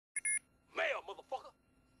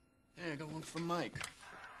Hey, I got one from Mike.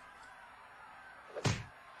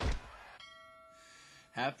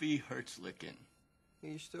 Happy Herzlichen.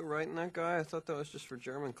 You still writing that guy? I thought that was just for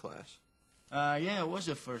German class. Yeah, it was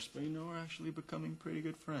at first, but you know, we're actually becoming pretty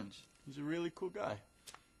good friends. He's a really cool guy.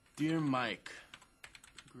 Dear Mike,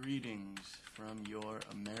 greetings from your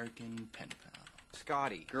American pen pal.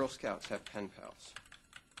 Scotty, Girl Scouts have pen pals.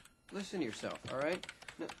 Listen to yourself, all right?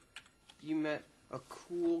 No, you met a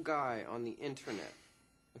cool guy on the internet.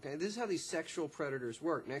 Okay, this is how these sexual predators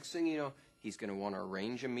work. Next thing you know, he's going to want to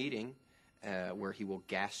arrange a meeting where he will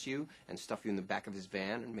gas you and stuff you in the back of his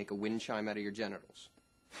van and make a wind chime out of your genitals.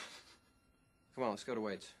 Come on, let's go to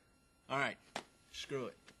Wade's. All right, screw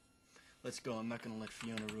it. Let's go. I'm not going to let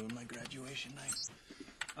Fiona ruin my graduation night.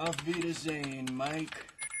 Auf Wiedersehen, Mike.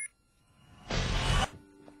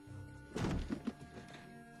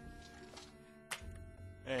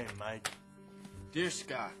 Hey, Mike. Dear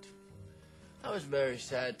Scott, I was very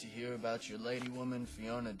sad to hear about your lady woman,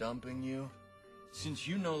 Fiona, dumping you. Since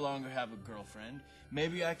you no longer have a girlfriend,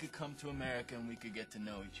 maybe I could come to America and we could get to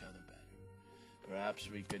know each other better. Perhaps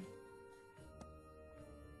we could...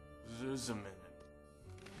 Just a minute.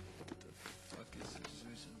 What the fuck is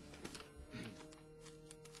this?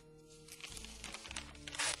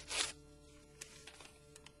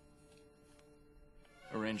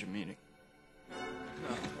 Arrange a meeting.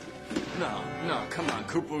 No, come on.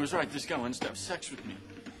 Cooper was right. This guy wants to have sex with me.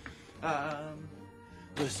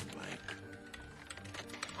 Listen, Mike.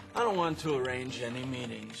 I don't want to arrange any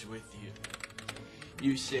meetings with you.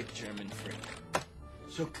 You sick German freak.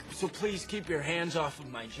 So please keep your hands off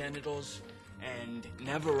of my genitals and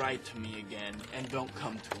never write to me again and don't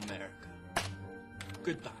come to America.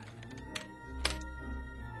 Goodbye.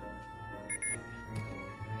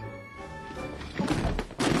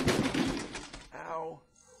 Ow.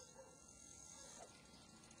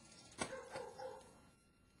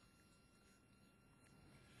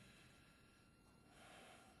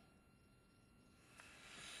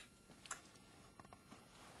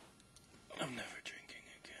 I'm never drinking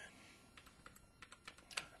again.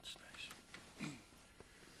 That's nice.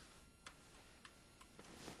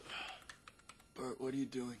 Bert, what are you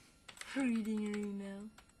doing? Reading your email.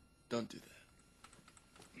 Don't do that.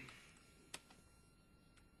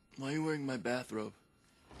 Why are you wearing my bathrobe?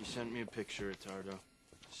 You sent me a picture, Ritardo.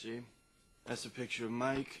 See? That's a picture of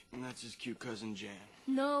Mike, and that's his cute cousin Jan.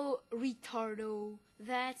 No, retardo.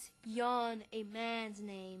 That's Jan, a man's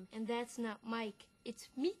name. And that's not Mike. It's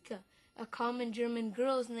Mika, a common German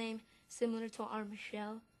girl's name, similar to our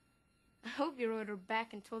Michelle. I hope you wrote her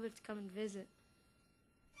back and told her to come and visit.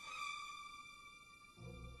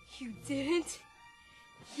 You didn't?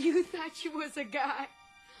 You thought she was a guy.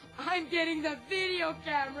 I'm getting the video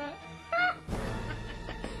camera.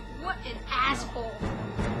 What an asshole.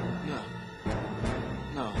 No.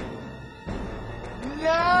 No.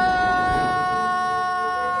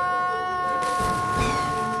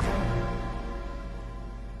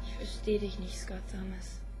 Ich verstehe dich nicht, Scott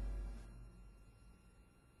Thomas.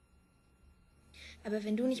 Aber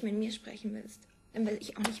wenn du nicht mit mir sprechen willst, dann will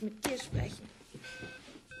ich auch nicht mit dir sprechen.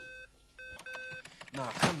 No,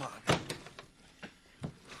 come on.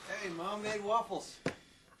 Hey, Mom made waffles.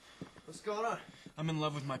 What's going on? I'm in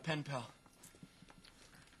love with my pen pal.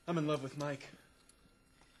 I'm in love with Mike.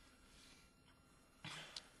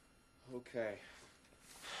 Okay.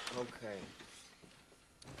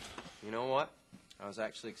 You know what? I was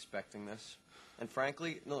actually expecting this. And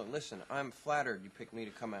frankly, no, listen, I'm flattered you picked me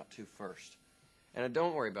to come out to first. And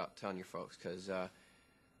don't worry about telling your folks, because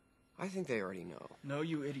I think they already know. No,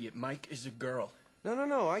 you idiot. Mike is a girl.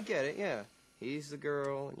 No, I get it, yeah. He's the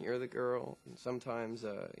girl, and you're the girl, and sometimes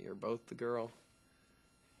you're both the girl.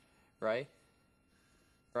 Right?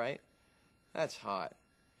 Right? That's hot.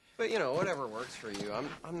 But, you know, whatever works for you.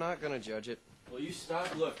 I'm not going to judge it. Well, you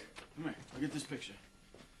stop. Look. Come here. Look at this picture.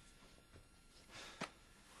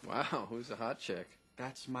 Wow, who's the hot chick?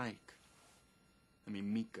 That's Mike. I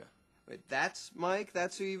mean, Mika. Wait, that's Mike?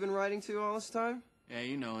 That's who you've been writing to all this time? Yeah,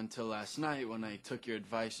 you know, until last night when I took your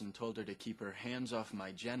advice and told her to keep her hands off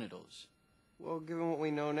my genitals. Well, given what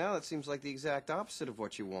we know now, that seems like the exact opposite of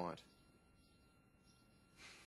what you want.